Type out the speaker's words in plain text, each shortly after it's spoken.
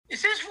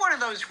Is this one of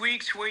those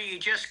weeks where you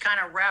just kind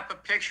of wrap a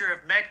picture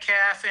of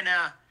Metcalf in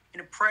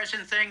a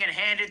present thing and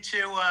hand it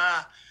to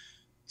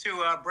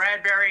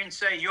Bradbury and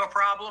say your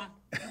problem?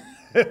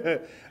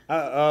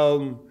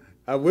 I,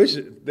 I wish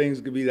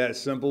things could be that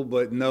simple,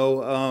 but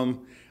no.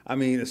 I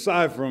mean,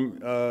 aside from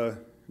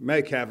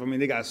Metcalf, I mean,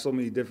 they got so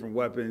many different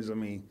weapons. I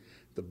mean,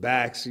 the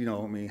backs, I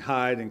mean,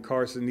 Hyde and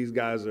Carson, these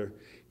guys are,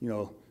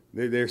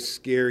 they're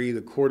scary.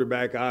 The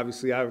quarterback,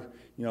 obviously,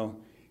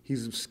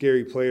 he's a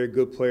scary player,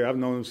 good player. I've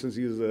known him since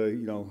he was a,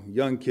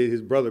 young kid.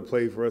 His brother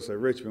played for us at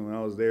Richmond when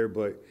I was there,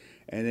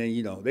 and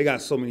then, they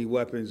got so many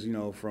weapons,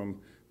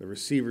 from the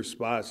receiver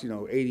spots,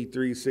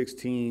 83,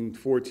 16,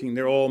 14.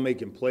 They're all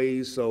making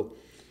plays. So,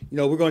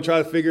 we're going to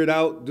try to figure it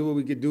out, do what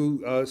we could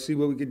do, see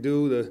what we could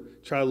do to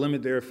try to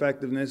limit their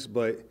effectiveness.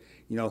 But,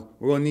 we're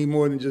going to need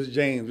more than just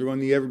James. We're going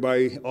to need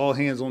everybody, all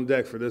hands on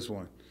deck for this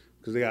one,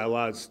 because they got a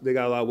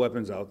lot of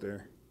weapons out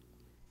there.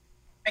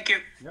 Thank you.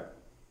 Yep.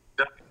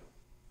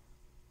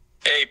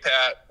 Hey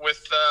Pat,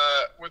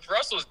 with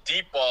Russell's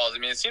deep balls, I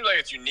mean, it seems like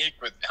it's unique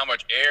with how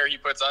much air he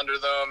puts under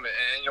them,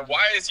 and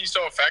why is he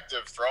so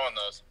effective throwing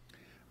those?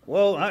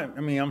 Well, I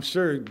mean, I'm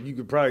sure you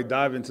could probably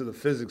dive into the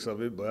physics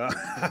of it, but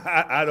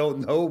I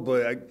don't know.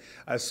 But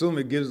I assume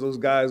it gives those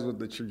guys with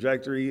the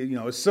trajectory.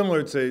 It's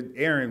similar to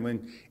Aaron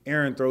when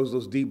Aaron throws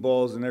those deep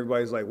balls, and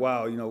everybody's like,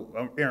 "Wow,"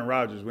 Aaron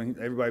Rodgers when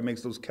everybody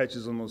makes those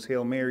catches on those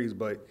Hail Marys.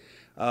 But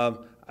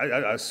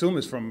I assume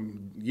it's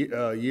from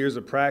years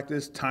of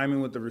practice, timing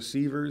with the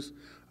receivers,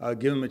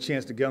 giving them a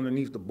chance to get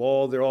underneath the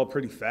ball. They're all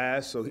pretty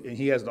fast, and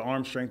he has the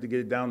arm strength to get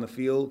it down the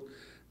field.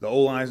 The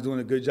O-line's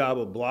doing a good job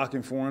of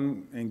blocking for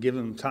him and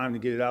giving him time to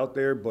get it out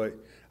there. But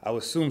I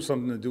would assume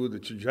something to do with the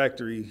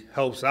trajectory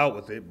helps out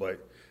with it,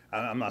 but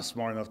I'm not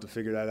smart enough to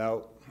figure that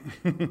out.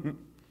 Tom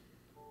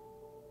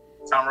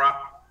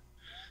Rock.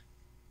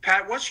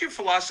 Pat, what's your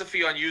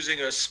philosophy on using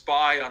a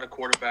spy on a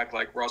quarterback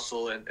like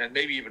Russell and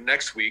maybe even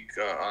next week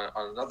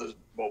on another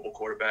mobile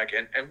quarterback?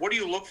 And what do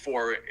you look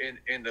for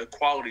in the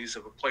qualities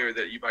of a player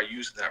that you might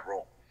use in that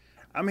role?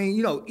 I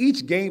mean,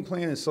 each game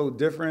plan is so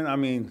different. I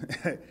mean,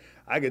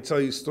 I could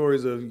tell you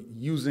stories of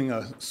using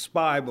a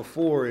spy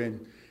before,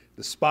 and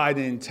the spy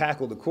didn't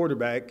tackle the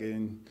quarterback,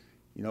 and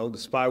the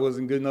spy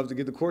wasn't good enough to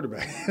get the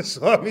quarterback.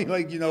 So I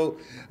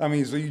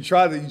mean, so you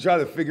try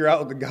to figure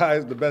out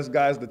the best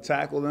guys to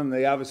tackle them.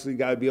 They obviously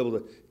got to be able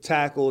to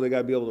tackle. They got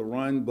to be able to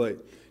run,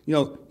 but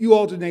you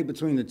alternate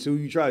between the two.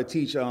 You try to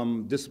teach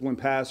disciplined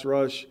pass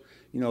rush.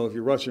 If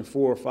you're rushing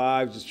 4 or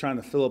 5, just trying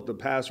to fill up the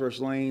pass rush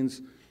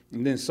lanes.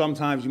 And then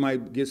sometimes you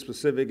might get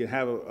specific and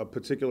have a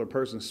particular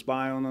person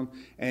spy on them.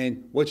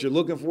 And what you're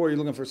looking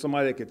for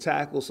somebody that can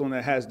tackle, someone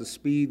that has the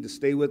speed to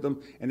stay with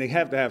them. And they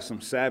have to have some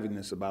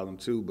savviness about them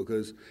too,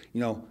 because,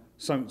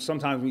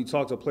 sometimes when you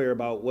talk to a player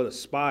about what a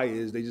spy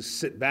is, they just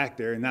sit back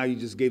there, and now you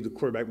just gave the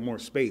quarterback more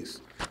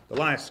space. The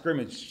line of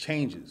scrimmage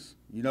changes.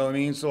 You know what I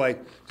mean? So,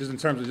 just in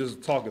terms of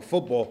just talking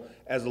football,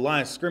 as the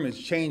line of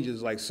scrimmage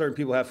changes, certain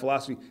people have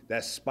philosophy,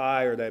 that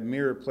spy or that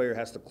mirror player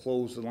has to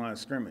close the line of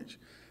scrimmage.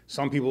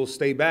 Some people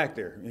stay back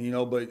there,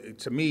 but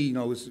to me,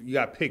 you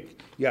got to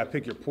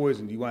pick your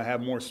poison. Do you want to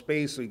have more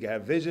space so you can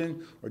have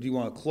vision, or do you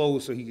want to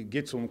close so he can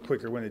get to him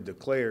quicker when it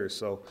declares?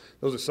 So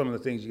those are some of the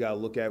things you got to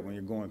look at when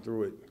you're going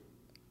through it.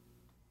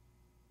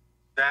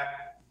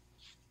 That.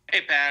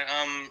 Hey Pat,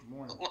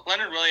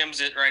 Leonard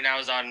Williams right now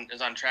is on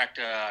track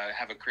to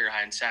have a career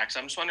high in sacks.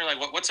 I'm just wondering,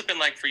 what's it been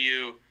like for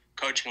you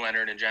coaching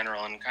Leonard in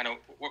general, and kind of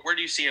where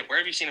do you see it? Where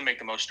have you seen him make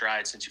the most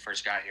strides since you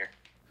first got here?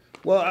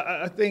 Well,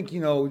 I think,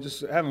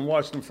 just having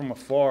watched him from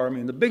afar, I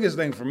mean, the biggest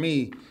thing for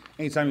me,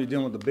 anytime you're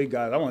dealing with the big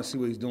guys, I want to see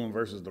what he's doing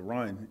versus the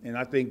run. And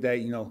I think that,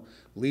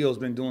 Leo's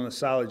been doing a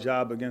solid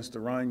job against the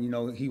run.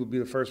 He would be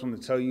the first one to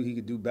tell you he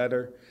could do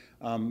better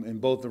in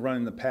both the run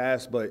and the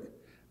pass. But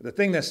the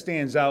thing that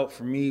stands out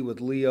for me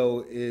with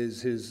Leo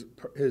is his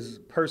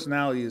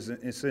personality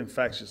it's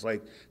infectious,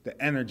 the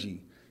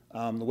energy,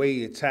 the way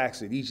he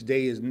attacks it. Each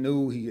day is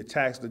new. He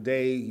attacks the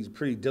day. He's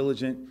pretty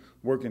diligent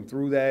working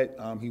through that.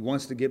 He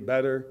wants to get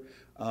better.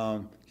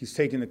 He's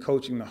taking the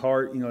coaching to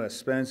heart, that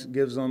Spence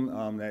gives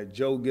him, that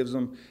Joe gives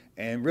him.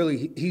 And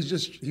really, he's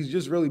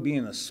just really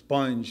being a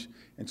sponge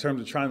in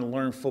terms of trying to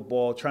learn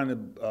football, trying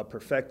to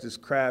perfect his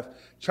craft,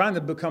 trying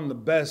to become the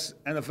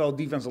best NFL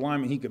defensive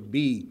lineman he could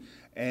be.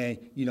 And,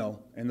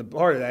 and the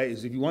part of that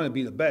is if you want to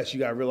be the best, you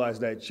got to realize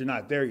that you're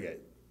not there yet.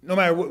 No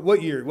matter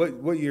what year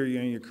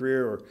you're in your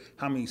career or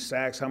how many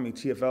sacks, how many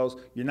TFLs,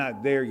 you're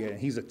not there yet. And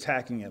he's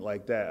attacking it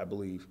like that, I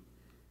believe.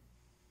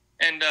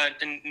 And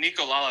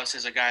Nico Lalas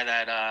is a guy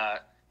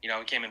that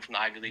came in from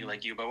the Ivy League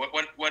like you. But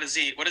what has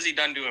he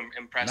done to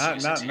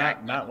impress you?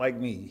 Not like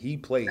me. He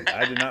played.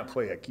 I did not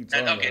play. I keep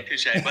telling you. Okay,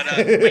 touche. But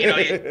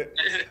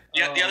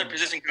the other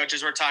position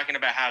coaches were talking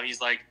about how he's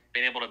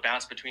been able to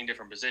bounce between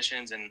different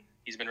positions, and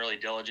he's been really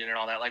diligent and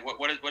all that.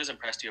 What has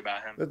impressed you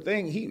about him? The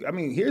thing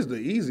here's the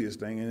easiest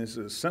thing, and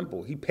it's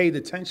simple. He paid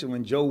attention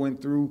when Joe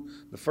went through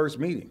the first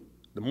meeting.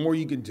 The more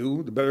you can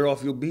do, the better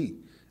off you'll be.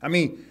 I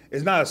mean,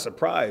 it's not a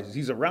surprise.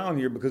 He's around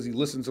here because he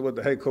listened to what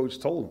the head coach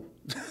told him.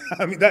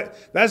 I mean,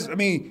 I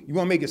mean, you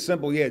want to make it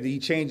simple. Yeah, did he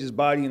change his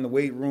body in the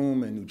weight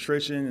room and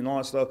nutrition and all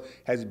that stuff?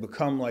 Has he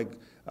become like,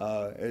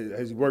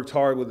 has he worked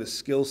hard with his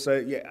skill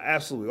set? Yeah,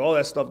 absolutely. All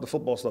that stuff, the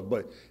football stuff.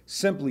 But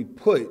simply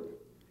put,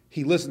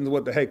 he listened to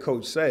what the head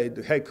coach said.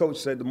 The head coach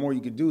said the more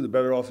you can do, the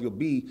better off you'll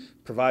be,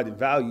 provided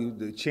value,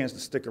 the chance to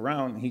stick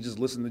around. And he just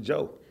listened to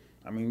Joe.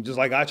 I mean, just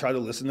like I try to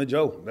listen to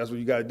Joe. That's what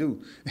you got to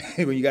do.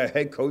 When you got a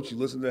head coach, you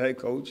listen to the head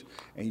coach,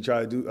 and you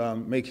try to do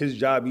make his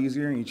job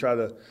easier, and you try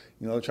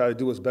to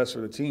do what's best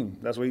for the team.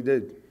 That's what he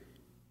did.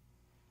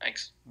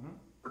 Thanks.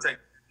 We'll take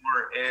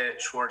more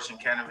Ed Schwartz and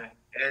Kennedy.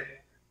 Ed.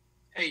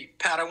 Hey,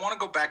 Pat, I want to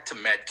go back to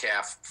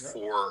Metcalf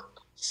for a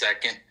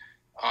second.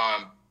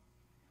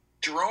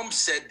 Jerome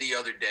said the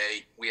other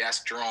day, we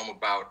asked Jerome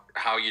about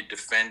how you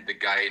defend the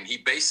guy, and he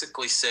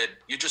basically said,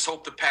 you just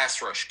hope the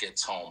pass rush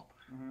gets home.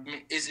 I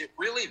mean, is it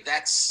really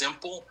that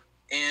simple?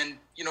 And,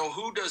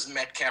 who does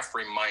Metcalf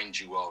remind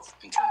you of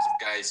in terms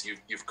of guys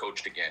you've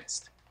coached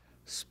against?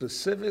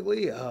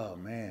 Specifically, oh,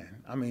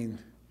 man. I mean,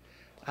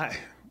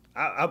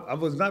 I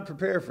was not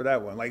prepared for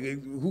that one. Like,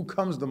 who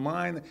comes to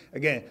mind?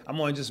 Again, I'm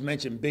going to just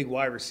mention big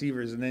wide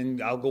receivers, and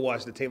then I'll go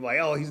watch the tape like,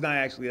 oh, he's not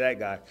actually that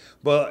guy.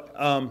 But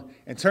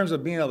in terms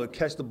of being able to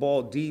catch the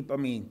ball deep, I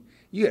mean,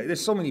 yeah,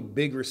 there's so many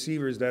big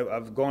receivers that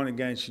I've gone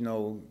against,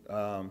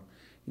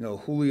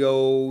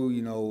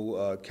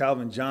 Julio,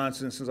 Calvin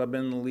Johnson since I've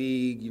been in the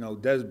league,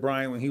 Dez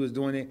Bryant when he was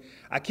doing it.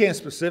 I can't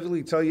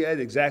specifically tell you, Ed,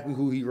 exactly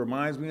who he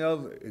reminds me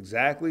of,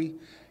 exactly.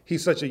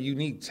 He's such a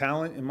unique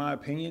talent, in my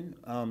opinion.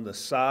 The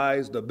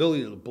size, the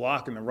ability to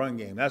block in the run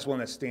game, that's one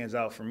that stands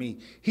out for me.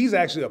 He's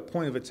actually a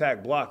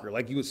point-of-attack blocker.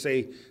 Like you would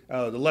say,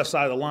 the left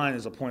side of the line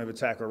is a point of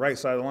attack, or right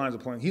side of the line is a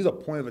point. He's a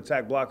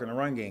point-of-attack blocker in the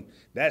run game.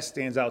 That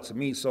stands out to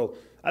me. So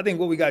I think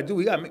what we got to do,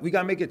 we got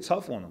to make it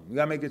tough on him. We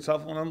got to make it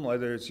tough on him,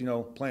 whether it's,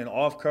 playing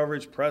off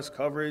coverage, press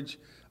coverage,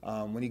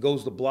 when he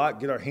goes to block,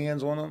 get our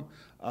hands on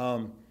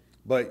him.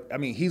 But, I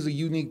mean, he's a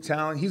unique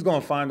talent. He's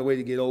going to find a way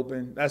to get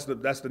open. That's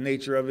the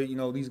nature of it.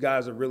 These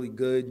guys are really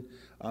good.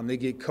 They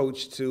get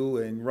coached, too,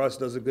 and Russ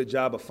does a good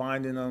job of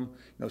finding them.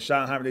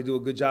 Schottenheimer, they do a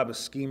good job of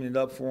scheming it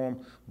up for him.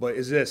 But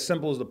is it as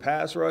simple as the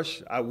pass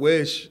rush? I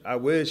wish. I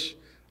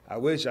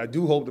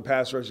do hope the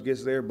pass rush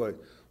gets there,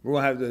 but we're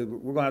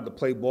gonna have to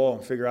play ball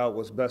and figure out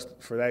what's best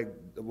for that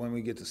when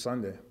we get to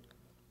Sunday.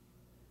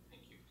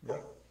 Thank you.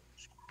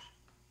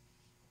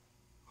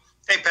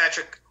 Hey,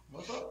 Patrick.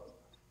 What's up?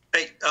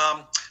 Hey,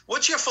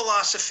 what's your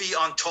philosophy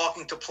on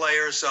talking to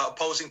players,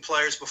 opposing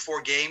players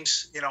before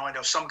games? I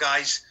know some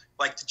guys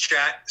like to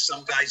chat,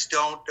 some guys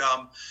don't.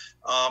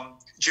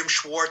 Jim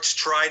Schwartz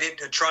tried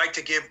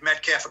to give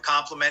Metcalf a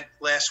compliment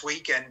last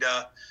week, and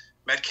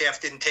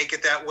Metcalf didn't take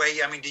it that way.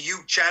 I mean, do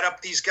you chat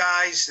up these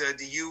guys?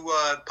 Do you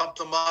pump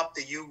them up?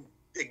 Do you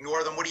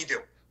ignore them? What do you do?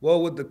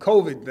 Well, with the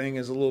COVID thing,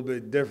 is a little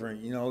bit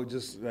different,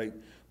 just like.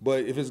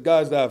 But if it's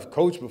guys that I've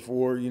coached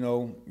before,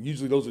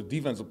 usually those are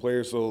defensive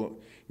players, so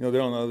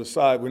they're on the other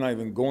side. We're not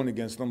even going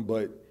against them,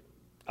 but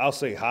I'll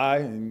say hi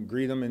and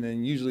greet them, and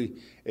then usually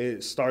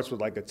it starts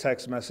with like a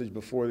text message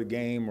before the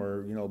game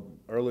or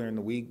earlier in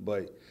the week.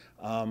 But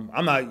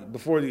I'm not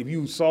before. If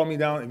you saw me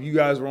if you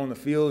guys were on the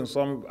field and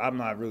saw me, I'm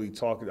not really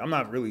talking.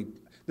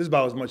 This is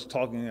about as much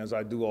talking as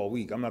I do all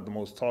week. I'm not the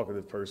most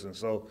talkative person,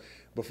 so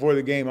before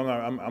the game,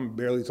 I'm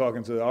barely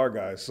talking to our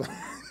guys.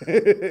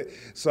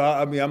 So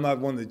I mean, I'm not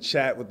one to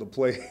chat with the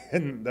play,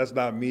 and that's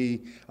not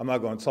me. I'm not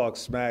going to talk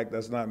smack.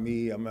 That's not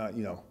me. I'm not,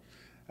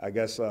 I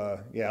guess,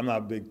 I'm not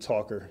a big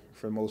talker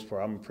for the most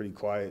part. I'm pretty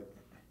quiet.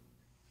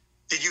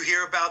 Did you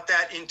hear about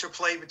that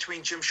interplay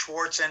between Jim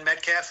Schwartz and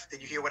Metcalf?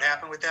 Did you hear what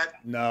happened with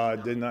that? No, I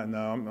did not.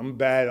 No, I'm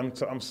bad.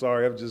 I'm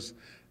sorry.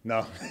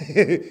 No.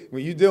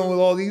 When you're dealing with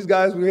all these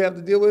guys we have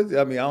to deal with,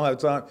 I mean, I don't have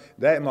time.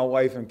 That and my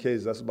wife and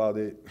kids, that's about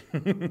it.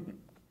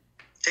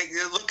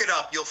 Look it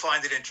up. You'll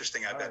find it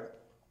interesting, I bet.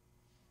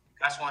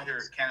 Guys want to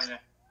hear Canada.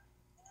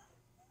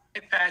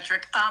 Hey,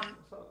 Patrick.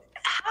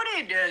 How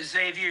did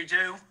Xavier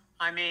do?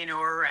 I mean,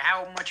 or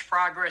how much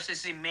progress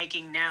is he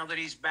making now that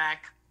he's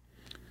back?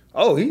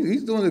 Oh,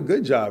 he's doing a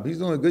good job. He's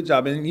doing a good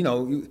job. And,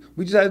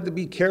 we just have to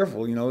be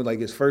careful, like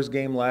his first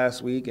game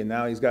last week, and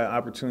now he's got an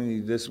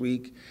opportunity this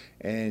week.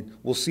 And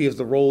we'll see if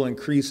the role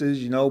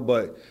increases,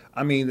 But,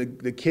 I mean,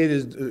 the kid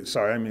is –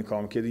 sorry, I didn't mean to call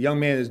him a kid. The young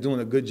man is doing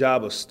a good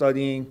job of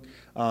studying.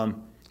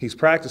 He's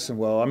practicing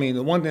well. I mean,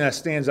 the one thing that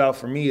stands out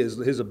for me is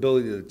his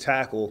ability to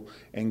tackle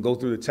and go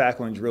through the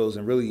tackling drills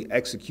and really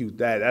execute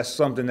that. That's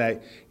something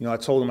that, I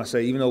told him, I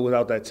said, even though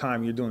without that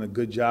time, you're doing a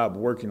good job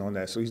working on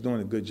that. So he's doing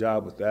a good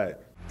job with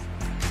that.